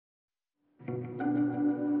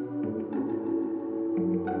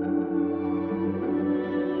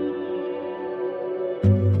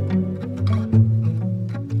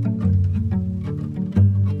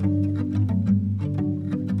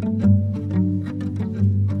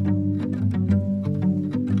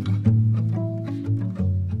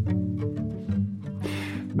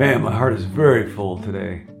Man, my heart is very full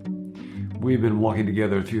today. We've been walking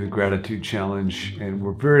together through the Gratitude Challenge, and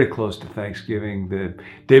we're very close to Thanksgiving. The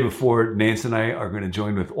day before, Nance and I are going to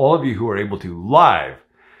join with all of you who are able to live,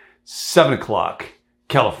 7 o'clock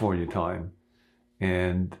California time.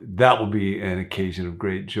 And that will be an occasion of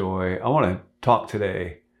great joy. I want to talk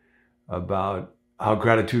today about how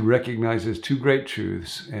gratitude recognizes two great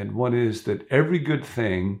truths. And one is that every good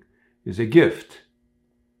thing is a gift,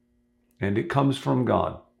 and it comes from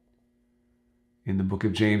God. In the book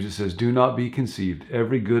of James, it says, "Do not be conceived.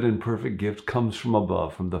 Every good and perfect gift comes from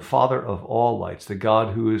above, from the Father of all lights, the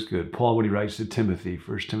God who is good." Paul, when he writes to Timothy,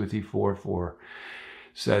 1 Timothy 4:4,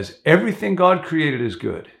 says, everything God created is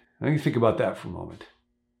good. Now you think about that for a moment.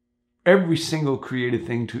 Every single created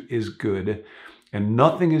thing is good, and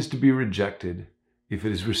nothing is to be rejected if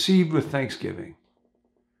it is received with thanksgiving.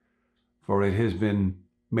 For it has been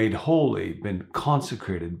made holy, been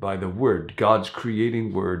consecrated by the Word, God's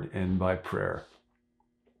creating Word, and by prayer.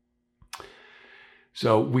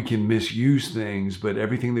 So we can misuse things, but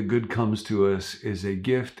everything that good comes to us is a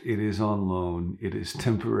gift. It is on loan. It is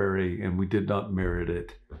temporary, and we did not merit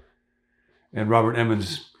it. And Robert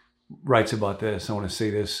Emmons writes about this. I want to say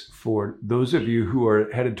this for those of you who are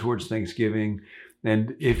headed towards Thanksgiving,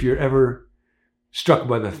 and if you're ever struck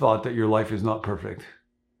by the thought that your life is not perfect,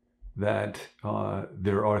 that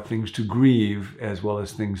there are things to grieve as well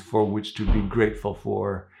as things for which to be grateful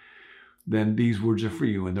for, then these words are for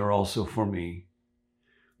you, and they're also for me.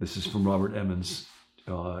 This is from Robert Emmons,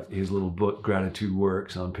 his little book, Gratitude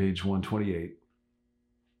Works, on page 128.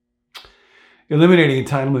 Eliminating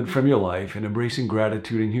entitlement from your life and embracing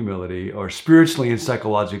gratitude and humility are spiritually and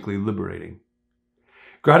psychologically liberating.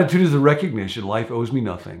 Gratitude is the recognition life owes me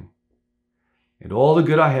nothing, and all the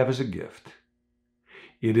good I have is a gift.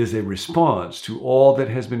 It is a response to all that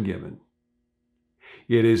has been given.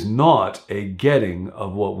 It is not a getting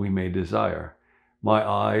of what we may desire. My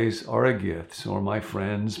eyes are a gift, or my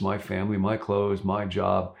friends, my family, my clothes, my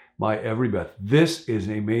job, my every breath. This is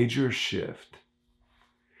a major shift.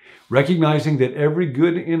 Recognizing that every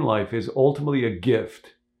good in life is ultimately a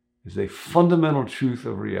gift is a fundamental truth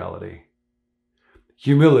of reality.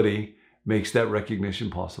 Humility makes that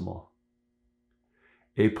recognition possible.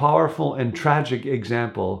 A powerful and tragic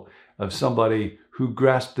example of somebody who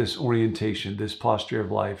grasped this orientation, this posture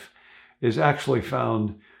of life, is actually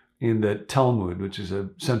found in the Talmud, which is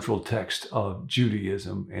a central text of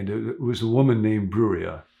Judaism. And it was a woman named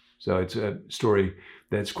Bruriah. So it's a story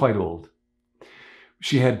that's quite old.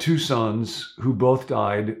 She had two sons who both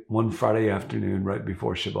died one Friday afternoon right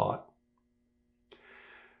before Shabbat.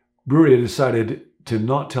 Bruriah decided to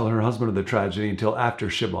not tell her husband of the tragedy until after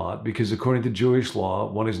Shabbat, because according to Jewish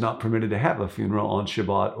law, one is not permitted to have a funeral on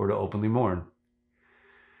Shabbat or to openly mourn.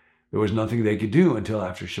 There was nothing they could do until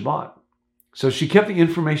after Shabbat. So she kept the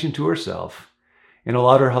information to herself and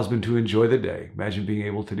allowed her husband to enjoy the day. Imagine being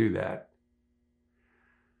able to do that.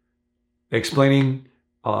 Explaining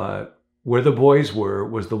where the boys were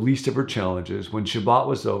was the least of her challenges. When Shabbat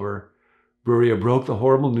was over, Bruriah broke the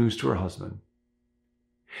horrible news to her husband.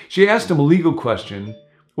 She asked him a legal question.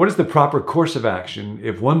 What is the proper course of action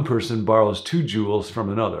if one person borrows two jewels from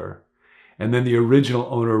another, and then the original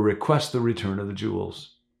owner requests the return of the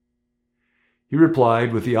jewels? He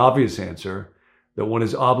replied with the obvious answer that one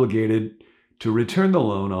is obligated to return the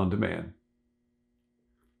loan on demand.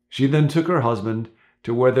 She then took her husband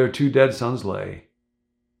to where their two dead sons lay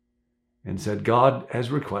and said, "God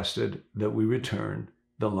has requested that we return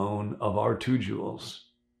the loan of our two jewels."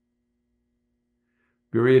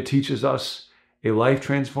 Bruriah teaches us a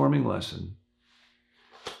life-transforming lesson.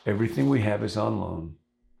 Everything we have is on loan.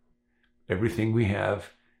 Everything we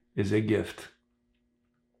have is a gift.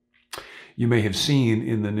 You may have seen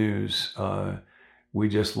in the news, we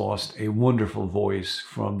just lost a wonderful voice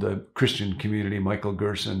from the Christian community. Michael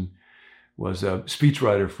Gerson was a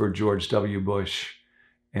speechwriter for George W. Bush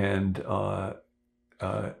and a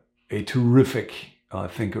terrific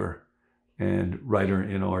thinker and writer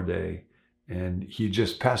in our day. And he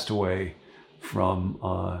just passed away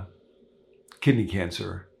from kidney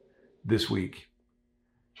cancer this week.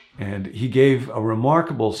 And he gave a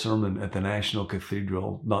remarkable sermon at the National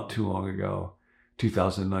Cathedral not too long ago,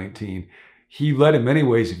 2019. He led in many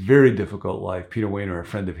ways a very difficult life. Peter Wehner, a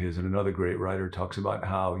friend of his and another great writer, talks about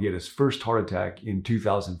how he had his first heart attack in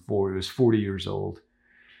 2004. He was 40 years old.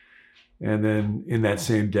 And then in that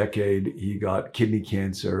same decade, he got kidney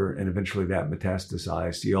cancer, and eventually that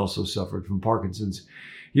metastasized. He also suffered from Parkinson's.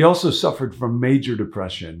 He also suffered from major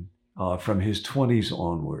depression from his 20s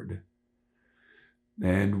onward.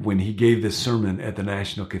 And when he gave this sermon at the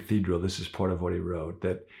National Cathedral, this is part of what he wrote,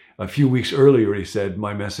 that a few weeks earlier, he said,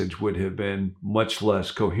 my message would have been much less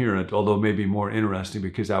coherent, although maybe more interesting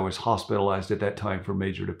because I was hospitalized at that time for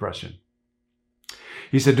major depression.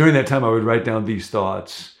 He said, during that time, I would write down these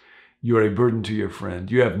thoughts. You are a burden to your friend.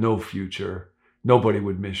 You have no future. Nobody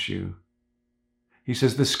would miss you. He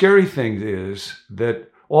says, the scary thing is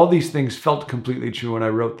that all these things felt completely true when I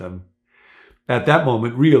wrote them. At that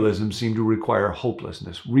moment, realism seemed to require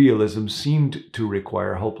hopelessness. Realism seemed to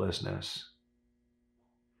require hopelessness.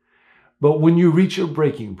 But when you reach your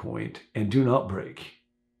breaking point and do not break,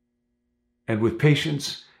 and with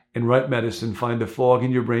patience and right medicine find the fog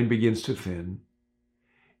in your brain begins to thin,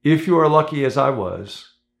 if you are lucky as I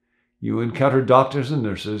was, you encounter doctors and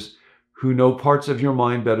nurses who know parts of your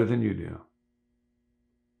mind better than you do.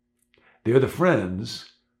 They are the friends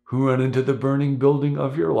who run into the burning building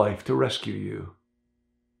of your life to rescue you,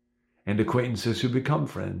 and acquaintances who become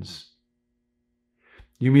friends.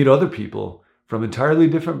 You meet other people from entirely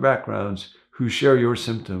different backgrounds who share your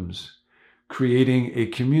symptoms, creating a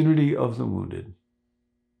community of the wounded.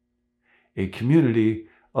 A community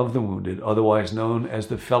of the wounded, otherwise known as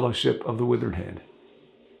the Fellowship of the Withered Hand.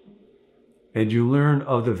 And you learn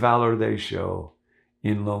of the valor they show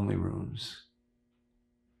in lonely rooms.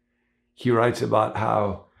 He writes about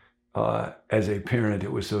how, as a parent,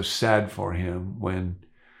 it was so sad for him when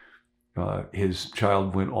his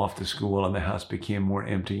child went off to school and the house became more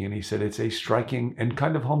empty. And he said, it's a striking and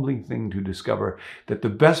kind of humbling thing to discover that the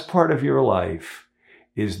best part of your life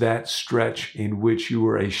is that stretch in which you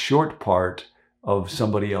were a short part of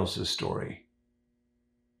somebody else's story.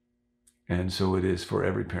 And so it is for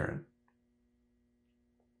every parent.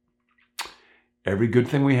 Every good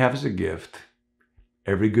thing we have is a gift.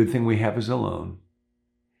 Every good thing we have is a loan.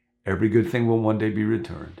 Every good thing will one day be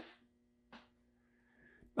returned.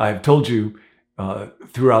 I've told you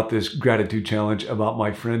throughout this gratitude challenge about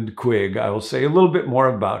my friend Quig. I will say a little bit more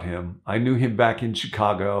about him. I knew him back in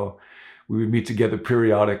Chicago. We would meet together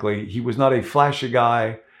periodically. He was not a flashy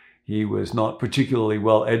guy. He was not particularly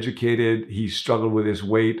well educated. He struggled with his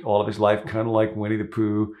weight all of his life, kind of like Winnie the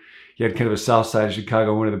Pooh. He had kind of a South Side of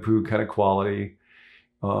Chicago, Winnie the Pooh kind of quality.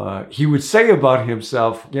 He would say about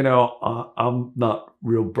himself, I'm not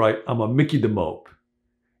real bright. I'm a Mickey the Mope.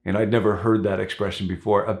 And I'd never heard that expression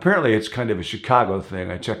before. Apparently, it's kind of a Chicago thing.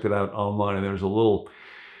 I checked it out online, and there's a little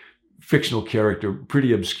fictional character,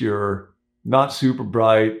 pretty obscure, not super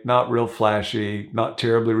bright, not real flashy, not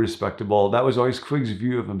terribly respectable. That was always Quig's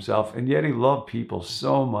view of himself, and yet he loved people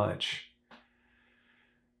so much.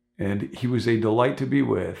 And he was a delight to be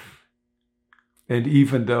with. And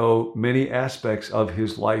even though many aspects of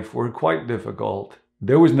his life were quite difficult,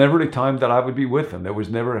 there was never a time that I would be with him. There was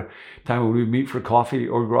never a time when we would meet for coffee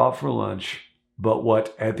or go out for lunch. But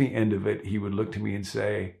what, at the end of it, he would look to me and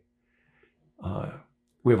say,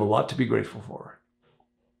 we have a lot to be grateful for.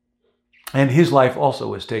 And his life also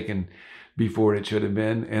was taken before it should have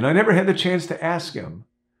been. And I never had the chance to ask him,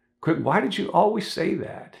 Quig, why did you always say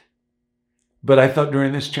that? But I thought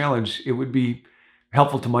during this challenge, it would be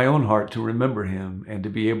helpful to my own heart to remember him and to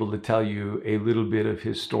be able to tell you a little bit of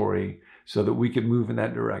his story so that we could move in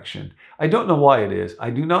that direction. I don't know why it is.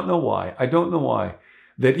 I do not know why. I don't know why.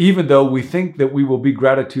 That even though we think that we will be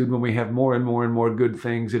gratitude when we have more and more and more good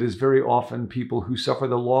things, it is very often people who suffer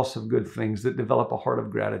the loss of good things that develop a heart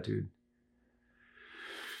of gratitude.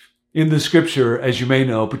 In the scripture, as you may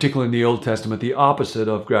know, particularly in the Old Testament, the opposite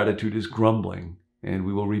of gratitude is grumbling. And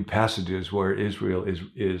we will read passages where Israel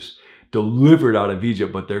is delivered out of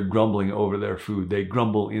Egypt, but they're grumbling over their food. They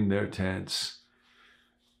grumble in their tents.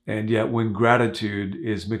 And yet when gratitude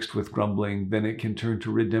is mixed with grumbling, then it can turn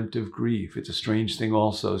to redemptive grief. It's a strange thing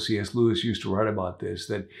also. C.S. Lewis used to write about this,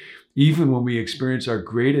 that even when we experience our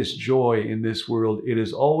greatest joy in this world, it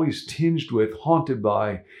is always tinged with, haunted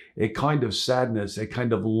by a kind of sadness, a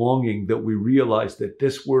kind of longing that we realize that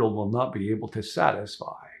this world will not be able to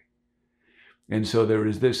satisfy. And so there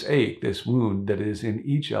is this ache, this wound that is in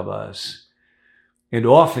each of us. And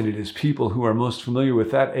often it is people who are most familiar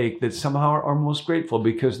with that ache that somehow are most grateful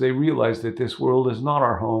because they realize that this world is not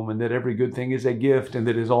our home and that every good thing is a gift and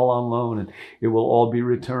that it is all on loan and it will all be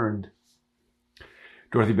returned.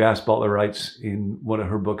 Dorothy Bass Butler writes in one of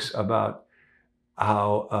her books about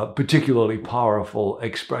how a particularly powerful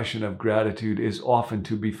expression of gratitude is often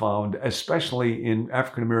to be found, especially in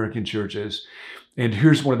African American churches. And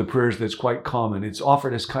here's one of the prayers that's quite common. It's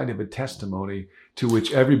offered as kind of a testimony to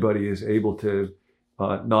which everybody is able to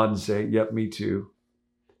nod and say, yep, me too.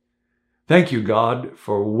 Thank you, God,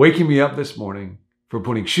 for waking me up this morning, for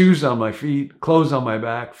putting shoes on my feet, clothes on my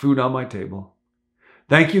back, food on my table.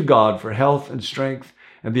 Thank you, God, for health and strength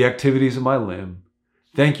and the activities of my limb.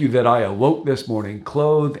 Thank you that I awoke this morning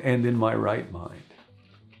clothed and in my right mind.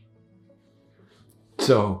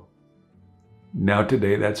 So now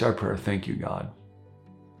today, that's our prayer. Thank you, God.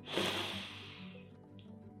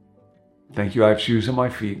 Thank you. I have shoes on my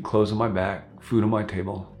feet, clothes on my back, food on my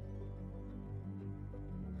table.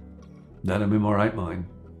 That I'm in my right mind.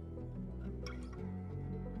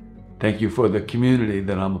 Thank you for the community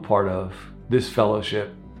that I'm a part of, this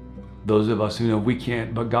fellowship. Those of us who know we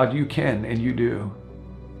can't, but God, you can and you do.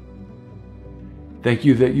 Thank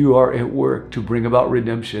you that you are at work to bring about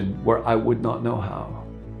redemption where I would not know how.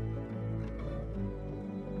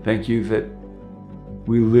 Thank you that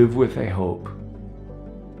we live with a hope.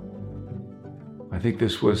 I think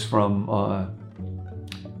this was from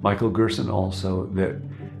Michael Gerson also, that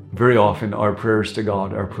very often our prayers to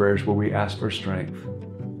God are prayers where we ask for strength.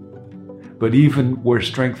 But even where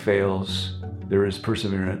strength fails, there is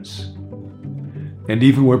perseverance. And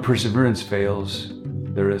even where perseverance fails,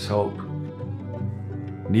 there is hope.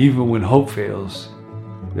 And even when hope fails,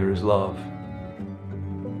 there is love.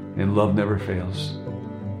 And love never fails.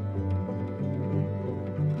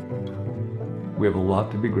 We have a lot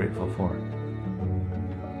to be grateful for.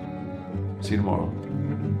 See you tomorrow.